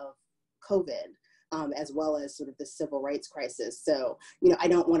season of COVID. As well as sort of the civil rights crisis. So, I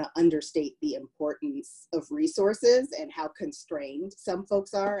don't want to understate the importance of resources and how constrained some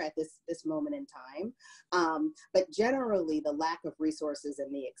folks are at this moment in time. But generally, the lack of resources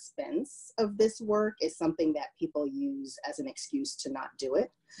and the expense of this work is something that people use as an excuse to not do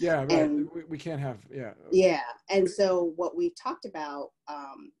it. Yeah, right. And we can't have, Yeah. And so what we've talked about,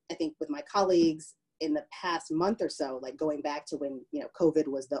 I think with my colleagues, in the past month or so, like going back to when, COVID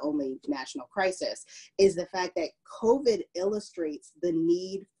was the only national crisis, is the fact that COVID illustrates the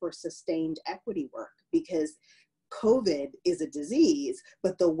need for sustained equity work, because COVID is a disease,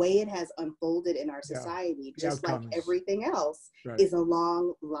 but the way it has unfolded in our society, just like everything else, is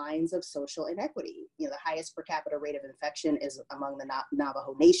along lines of social inequity. The highest per capita rate of infection is among the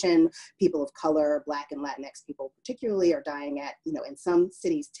Navajo Nation. People of color, Black and Latinx people particularly, are dying at, in some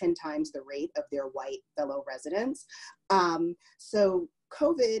cities, 10 times the rate of their white fellow residents. So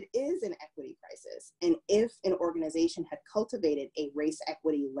COVID is an equity crisis. And if an organization had cultivated a race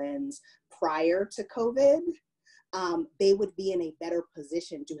equity lens prior to COVID, they would be in a better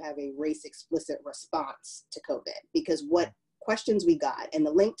position to have a race explicit response to COVID. Because what questions we got, and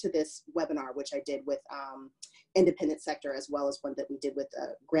the link to this webinar, which I did with independent sector, as well as one that we did with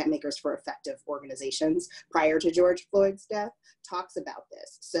grant makers for effective organizations prior to George Floyd's death, talks about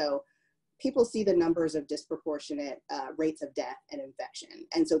this. So people see the numbers of disproportionate rates of death and infection.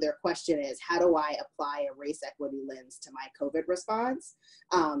 And so their question is, how do I apply a race equity lens to my COVID response?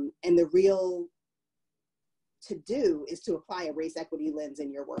 And the real to do is to apply a race equity lens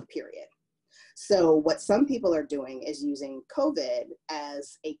in your work, period. So what some people are doing is using COVID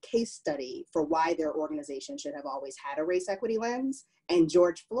as a case study for why their organization should have always had a race equity lens. And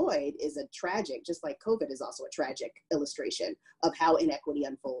George Floyd is a tragic, just like COVID is also a tragic illustration of how inequity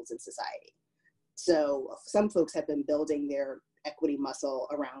unfolds in society. So some folks have been building their equity muscle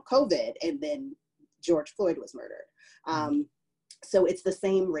around COVID, and then George Floyd was murdered. So it's the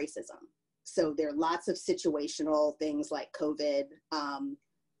same racism. So there are lots of situational things like COVID.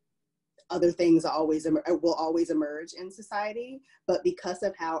 Other things will always emerge in society, but because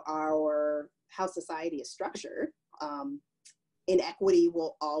of how society is structured, inequity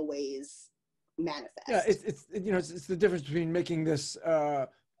will always manifest. Yeah, it's the difference between making this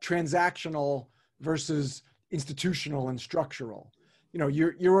transactional versus institutional and structural.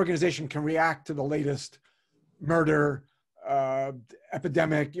 Your organization can react to the latest murder,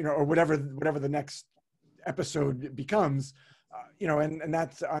 epidemic, or whatever the next episode becomes. And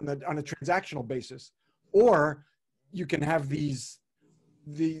that's on a transactional basis, or you can have this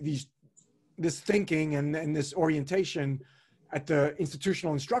thinking and this orientation at the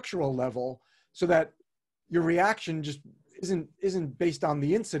institutional and structural level, so that your reaction just isn't based on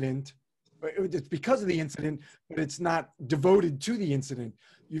the incident. It's because of the incident, but it's not devoted to the incident.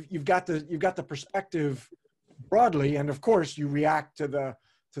 You've got the perspective broadly, and of course you react to the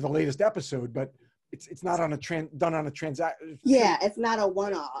latest episode, but it's not on done on a transaction. Yeah, it's not a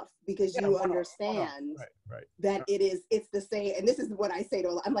one-off, because you understand that it's the same. And this is what I say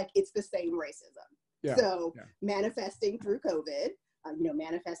to I'm like, it's the same racism. Yeah. So manifesting through COVID,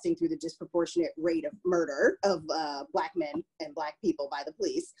 manifesting through the disproportionate rate of murder of Black men and Black people by the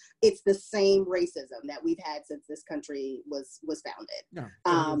police, it's the same racism that we've had since this country was founded. Yeah,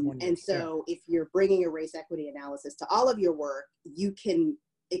 and so if you're bringing a race equity analysis to all of your work, you can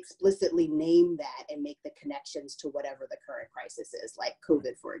explicitly name that and make the connections to whatever the current crisis is, like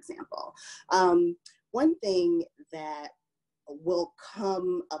COVID, for example. One thing that will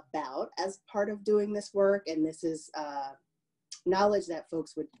come about as part of doing this work, and this is knowledge that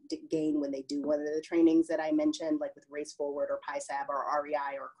folks would gain when they do one of the trainings that I mentioned, like with Race Forward or PISAB or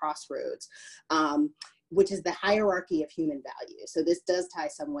REI or Crossroads, which is the hierarchy of human value. So this does tie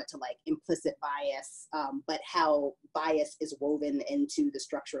somewhat to like implicit bias, but how bias is woven into the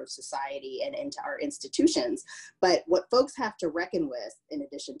structure of society and into our institutions. But what folks have to reckon with, in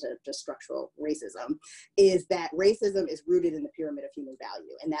addition to just structural racism, is that racism is rooted in the pyramid of human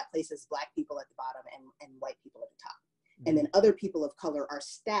value, and that places Black people at the bottom and white people at the top. And then other people of color are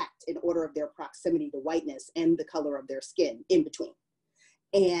stacked in order of their proximity to whiteness and the color of their skin in between.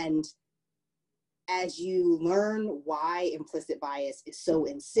 And as you learn why implicit bias is so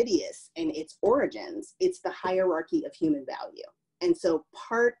insidious in its origins, it's the hierarchy of human value. And so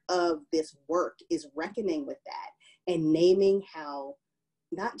part of this work is reckoning with that and naming how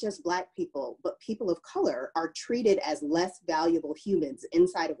not just Black people, but people of color are treated as less valuable humans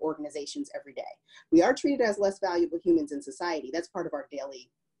inside of organizations every day. We are treated as less valuable humans in society. That's part of our daily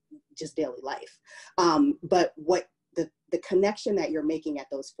life. But what the connection that you're making at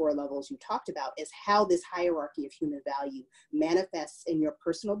those 4 levels you talked about is how this hierarchy of human value manifests in your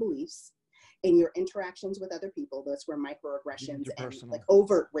personal beliefs, in your interactions with other people. That's where microaggressions and like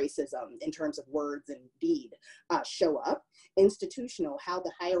overt racism in terms of words and deed show up. Institutional, how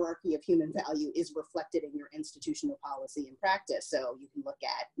the hierarchy of human value is reflected in your institutional policy and practice. So you can look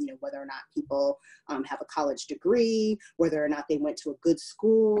at, whether or not people have a college degree, whether or not they went to a good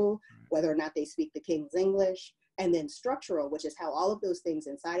school, whether or not they speak the King's English. And then structural, which is how all of those things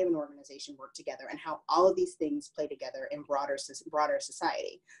inside of an organization work together and how all of these things play together in broader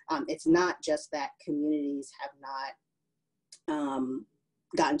society. It's not just that communities have not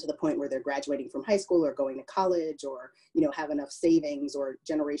gotten to the point where they're graduating from high school or going to college or, have enough savings or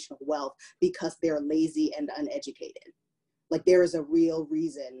generational wealth because they're lazy and uneducated. Like there is a real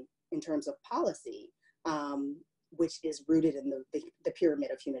reason in terms of policy, which is rooted in the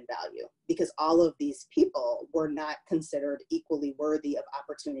pyramid of human value, because all of these people were not considered equally worthy of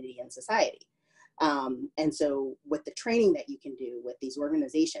opportunity in society. And so with the training that you can do with these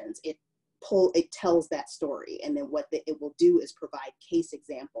organizations, it tells that story. And then what it will do is provide case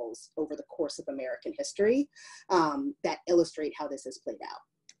examples over the course of American history that illustrate how this has played out.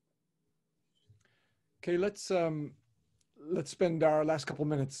 Okay, let's spend our last couple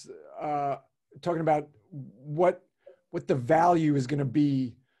minutes talking about what the value is going to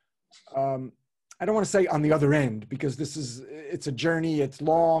be. I don't want to say on the other end, because it's a journey, it's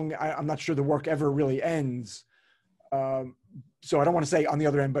long. I'm not sure the work ever really ends. So I don't want to say on the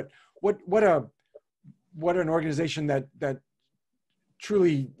other end, but what an organization that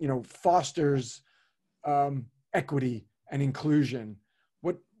truly, fosters equity and inclusion,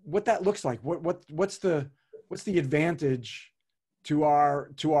 what that looks like, what's the advantage to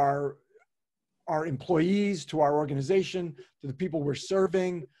our employees, to our organization, to the people we're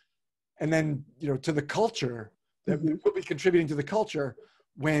serving, and then, to the culture that will be contributing to the culture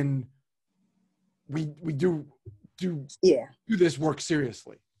when we do this work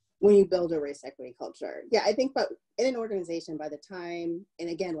seriously. When you build a race equity culture. Yeah, I think, but in an organization, by the time, and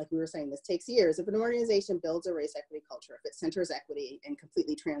again, like we were saying, this takes years. If an organization builds a race equity culture, if it centers equity and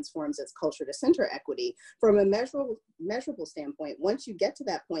completely transforms its culture to center equity, from a measurable standpoint, once you get to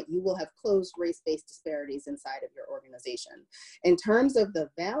that point, you will have closed race-based disparities inside of your organization. In terms of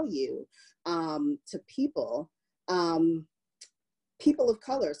the value to people, people of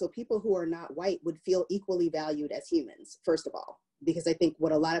color, so people who are not white, would feel equally valued as humans, first of all. Because I think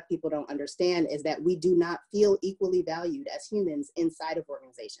what a lot of people don't understand is that we do not feel equally valued as humans inside of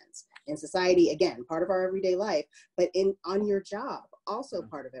organizations. In society, again, part of our everyday life, but on your job, also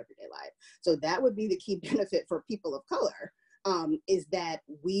part of everyday life. So that would be the key benefit for people of color, is that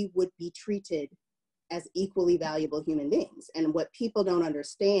we would be treated as equally valuable human beings. And what people don't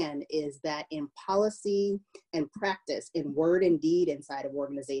understand is that in policy and practice, in word and deed inside of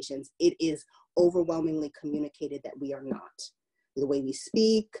organizations, it is overwhelmingly communicated that we are not. The way we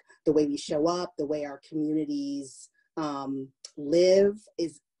speak, the way we show up, the way our communities live,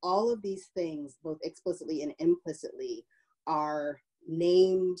 is all of these things, both explicitly and implicitly, are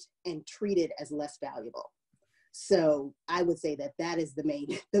named and treated as less valuable. So I would say that is the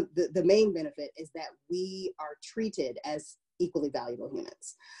main benefit, is that we are treated as equally valuable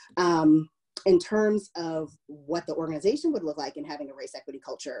humans. In terms of what the organization would look like in having a race equity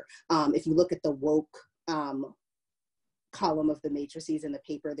culture, if you look at the woke column of the matrices in the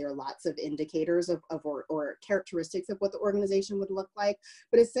paper, there are lots of indicators or characteristics of what the organization would look like.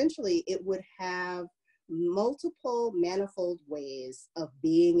 But essentially, it would have multiple manifold ways of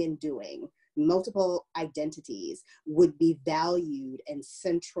being and doing, multiple identities would be valued and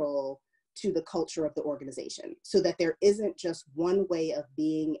central to the culture of the organization, so that there isn't just one way of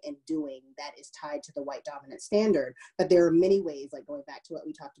being and doing that is tied to the white dominant standard, but there are many ways, like going back to what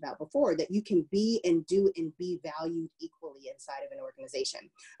we talked about before, that you can be and do and be valued equally inside of an organization.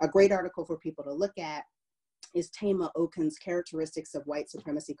 A great article for people to look at is Tama Okun's Characteristics of White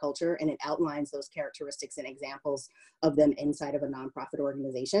Supremacy Culture, and it outlines those characteristics and examples of them inside of a nonprofit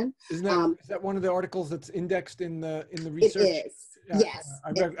organization. Is that one of the articles that's indexed in the research? It is. Yes.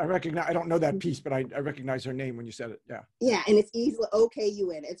 I recognize, I don't know that piece, but I recognize her name when you said it. Yeah. Yeah, and it's easily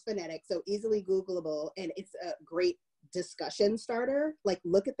OKUN. It's phonetic, so easily Googleable, and it's a great discussion starter. Like,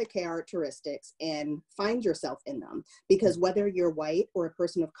 look at the characteristics and find yourself in them, because whether you're white or a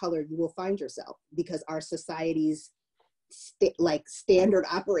person of color, you will find yourself, because our society's standard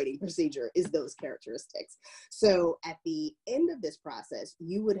operating procedure is those characteristics. So at the end of this process,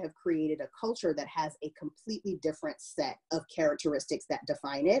 you would have created a culture that has a completely different set of characteristics that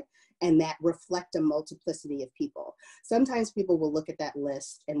define it and that reflect a multiplicity of people. Sometimes people will look at that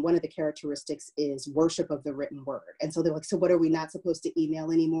list, and one of the characteristics is worship of the written word. And so they're like, so what, are we not supposed to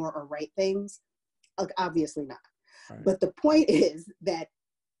email anymore or write things? Like, obviously not. Right. But the point is that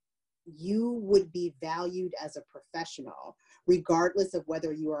you would be valued as a professional, regardless of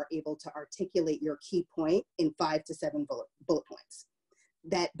whether you are able to articulate your key point in 5 to 7 bullet points.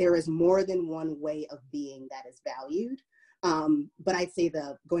 That there is more than one way of being that is valued. But I'd say,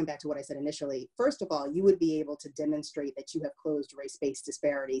 going back to what I said initially, first of all, you would be able to demonstrate that you have closed race-based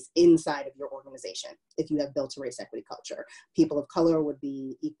disparities inside of your organization if you have built a race equity culture. People of color would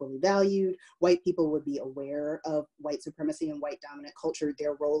be equally valued. White people would be aware of white supremacy and white dominant culture,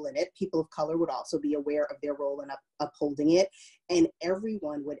 their role in it. People of color would also be aware of their role in upholding it. And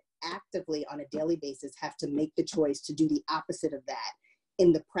everyone would actively, on a daily basis, have to make the choice to do the opposite of that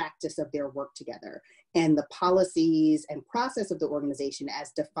in the practice of their work together. And the policies and process of the organization,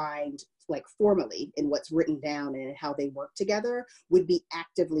 as defined like formally in what's written down and how they work together, would be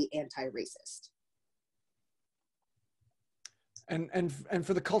actively anti-racist. And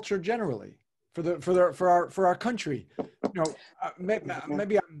for the culture generally. for our country. You know,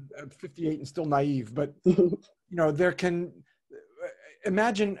 maybe I'm 58 and still naive, but you know, there can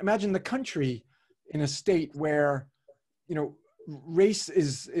imagine the country in a state where, you know,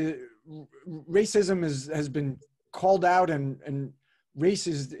 racism has been called out, and race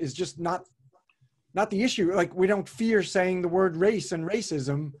is just not the issue. Like, we don't fear saying the word race and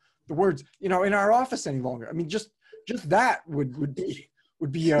racism, the words, you know, in our office any longer. I mean, just that would be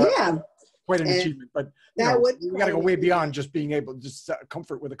Yeah. quite an And achievement. But you that know, would we got to go way beyond just being able to just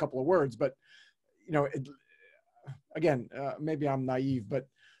comfort with a couple of words. But you know, again, maybe I'm naive, but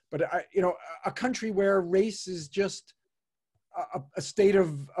you know, a country where race is just a state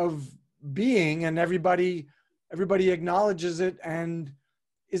of being, and everybody acknowledges it and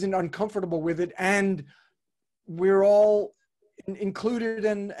isn't uncomfortable with it, and we're all included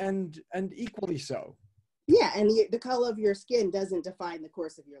and equally so. Yeah, and the color of your skin doesn't define the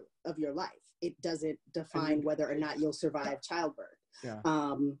course of your life. It doesn't define whether or not you'll survive childbirth. Yeah.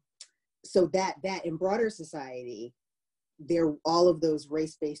 So that in broader society, there, all of those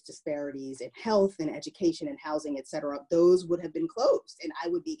race-based disparities in health and education and housing, et cetera, those would have been closed, and I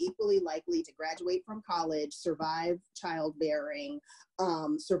would be equally likely to graduate from college, survive childbearing,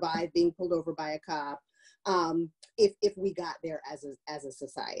 survive being pulled over by a cop, if we got there as a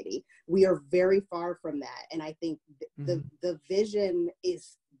society. We are very far from that, and I think the vision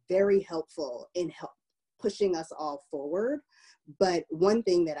is very helpful in pushing us all forward. But one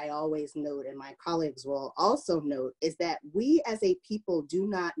thing that I always note, and my colleagues will also note, is that we as a people do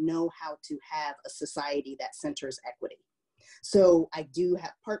not know how to have a society that centers equity. So I do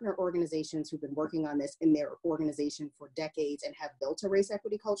have partner organizations who've been working on this in their organization for decades and have built a race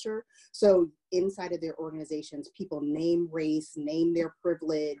equity culture. So inside of their organizations, people name race, name their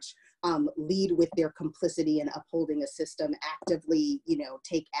privilege, lead with their complicity in upholding a system, actively, you know,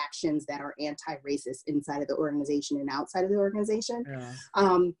 take actions that are anti-racist inside of the organization and outside of the organization. Yeah.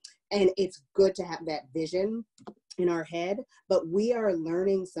 And it's good to have that vision in our head, but we are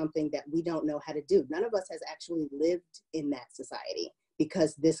learning something that we don't know how to do. None of us has actually lived in that society,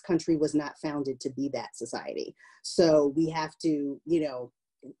 because this country was not founded to be that society. So we have to, you know,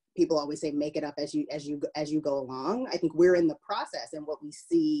 people always say, make it up as you go along. I think we're in the process, and what we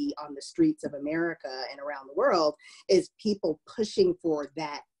see on the streets of America and around the world is people pushing for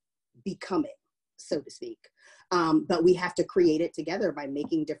that becoming, so to speak. But we have to create it together by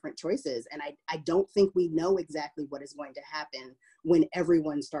making different choices. And I don't think we know exactly what is going to happen when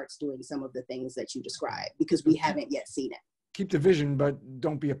everyone starts doing some of the things that you described, because we haven't yet seen it. Keep the vision, but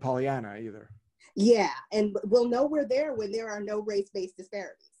don't be a Pollyanna either. Yeah, and we'll know we're there when there are no race-based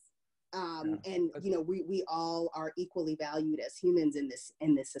disparities. And you know, we all are equally valued as humans in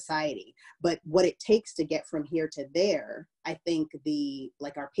this society. But what it takes to get from here to there, I think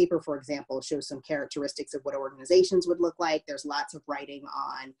like our paper, for example, shows some characteristics of what organizations would look like. There's lots of writing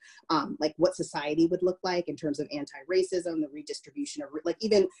on like what society would look like in terms of anti-racism, the redistribution of, like,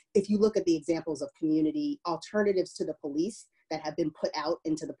 even if you look at the examples of community alternatives to the police that have been put out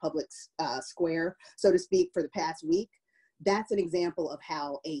into the public square, so to speak, for the past week. That's an example of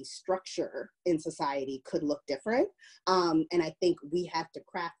how a structure in society could look different. And I think we have to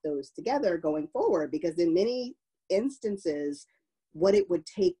craft those together going forward, because in many instances, what it would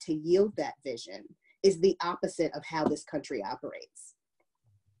take to yield that vision is the opposite of how this country operates.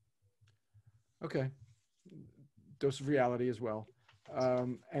 Okay. Dose of reality as well.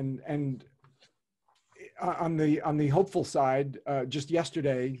 And on the hopeful side, just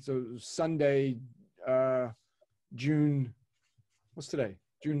yesterday, so Sunday, June, what's today?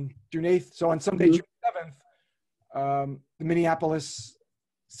 June 8th. So on Sunday, June 7th, the Minneapolis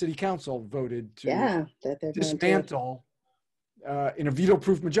City Council voted to dismantle in a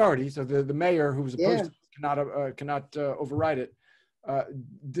veto-proof majority. So the mayor, who was opposed to this, cannot override it,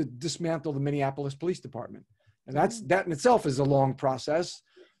 dismantle the Minneapolis Police Department. And that in itself is a long process.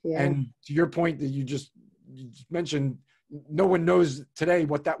 Yeah. And to your point that you just mentioned, no one knows today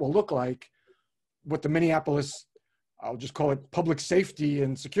what that will look like, what the Minneapolis, I'll just call it public safety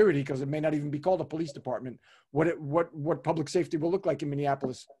and security, because it may not even be called a police department, what public safety will look like in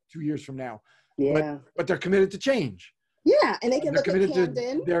Minneapolis 2 years from now. Yeah. But they're committed to change. Yeah, and they can look at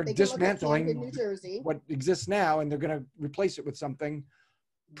Camden. They're dismantling Camden, New Jersey, what exists now, and they're going to replace it with something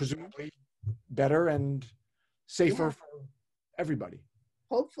presumably better and safer for everybody.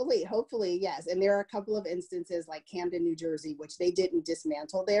 Hopefully, yes. And there are a couple of instances like Camden, New Jersey, which they didn't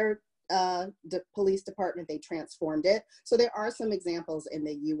dismantle their the police department, they transformed it. So there are some examples in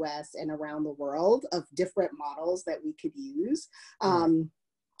the US and around the world of different models that we could use.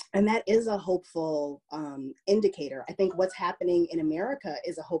 And that is a hopeful indicator. I think what's happening in America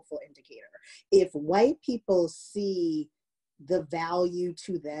is a hopeful indicator. If white people see the value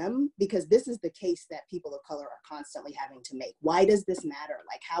to them, because this is the case that people of color are constantly having to make. Why does this matter?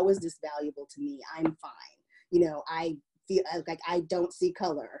 Like, how is this valuable to me? I'm fine. You know, I feel like I don't see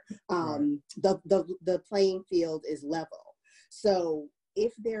color. The playing field is level. So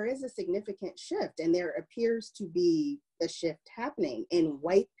if there is a significant shift, and there appears to be a shift happening in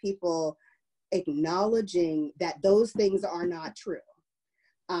white people acknowledging that those things are not true,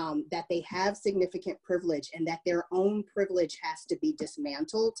 that they have significant privilege and that their own privilege has to be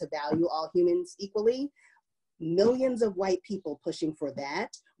dismantled to value all humans equally, millions of white people pushing for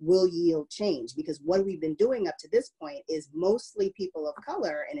that will yield change. Because what we've been doing up to this point is mostly people of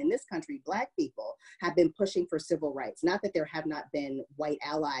color, and in this country, Black people, have been pushing for civil rights. Not that there have not been white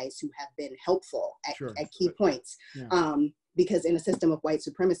allies who have been helpful at key points. Yeah. Because in a system of white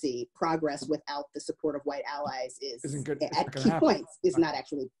supremacy, progress without the support of white allies isn't good. At key points is not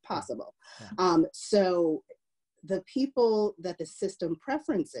actually possible. Yeah. So the people that the system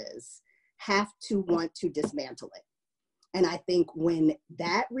preferences have to want to dismantle it. And I think when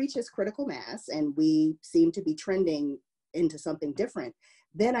that reaches critical mass and we seem to be trending into something different,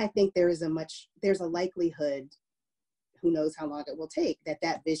 then I think there's a likelihood, who knows how long it will take,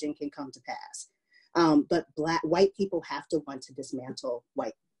 that vision can come to pass. But white people have to want to dismantle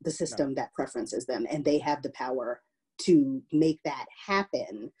the system that preferences them, and they have the power to make that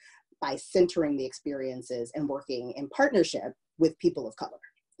happen by centering the experiences and working in partnership with people of color.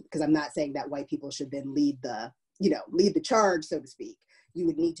 Because I'm not saying that white people should then lead the charge, so to speak. You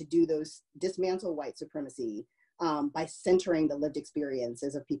would need to dismantle white supremacy by centering the lived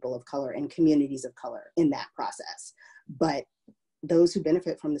experiences of people of color and communities of color in that process. But those who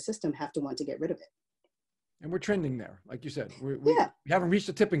benefit from the system have to want to get rid of it. And we're trending there, like you said. We haven't reached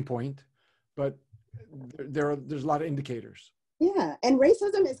a tipping point, but there's a lot of indicators. Yeah, and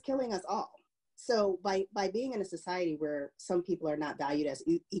racism is killing us all. So by being in a society where some people are not valued as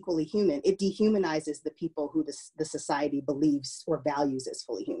equally human, it dehumanizes the people who the society believes or values as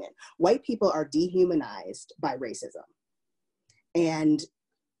fully human. White people are dehumanized by racism. And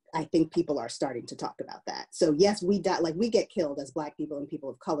I think people are starting to talk about that. So yes, we get killed as Black people and people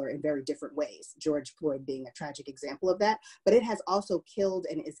of color in very different ways, George Floyd being a tragic example of that, but it has also killed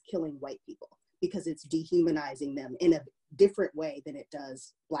and is killing white people because it's dehumanizing them in a different way than it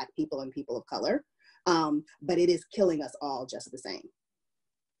does Black people and people of color. But it is killing us all just the same.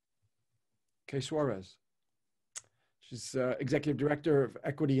 Kay Suarez. She's Executive Director of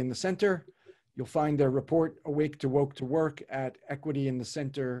Equity in the Center. You'll find their report, Awake to Woke to Work, at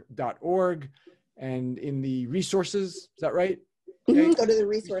equityinthecenter.org and in the resources. Is that right? Mm-hmm. Go to the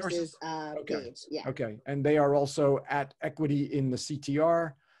resources page. Yeah. Okay. And they are also at Equity in the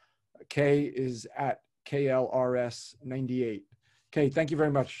CTR. Kay is at KLRS98. Kay, thank you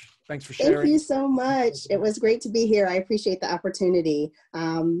very much. Thanks for sharing. Thank you so much. It was great to be here. I appreciate the opportunity.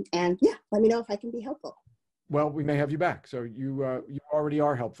 And yeah, let me know if I can be helpful. Well, we may have you back. So you already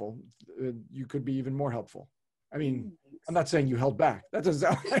are helpful. You could be even more helpful. I mean, I'm not saying you held back. That doesn't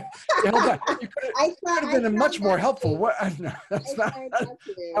sound like you held back. You could have been much more helpful. What? No, that's not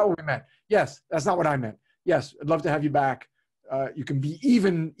what we meant. Yes, that's not what I meant. Yes, I'd love to have you back. You can be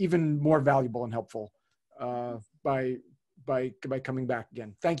even more valuable and helpful by coming back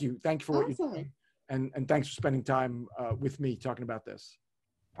again. Thank you for what you're doing, and thanks for spending time with me talking about this.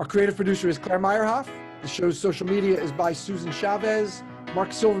 Our creative producer is Claire Meyerhoff. The show's social media is by Susan Chavez.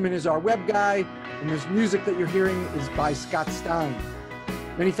 Mark Silverman is our web guy, and this music that you're hearing is by Scott Stein.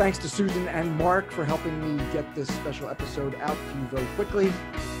 Many thanks to Susan and Mark for helping me get this special episode out to you very quickly.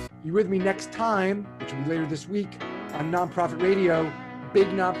 Be with me next time, which will be later this week, on Nonprofit Radio, big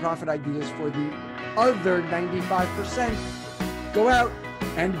nonprofit ideas for the other 95%. Go out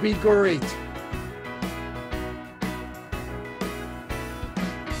and be great.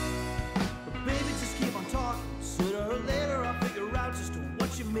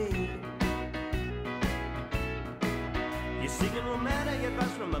 Singing romantic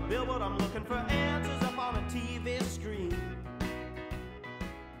advice from a billboard, I'm looking for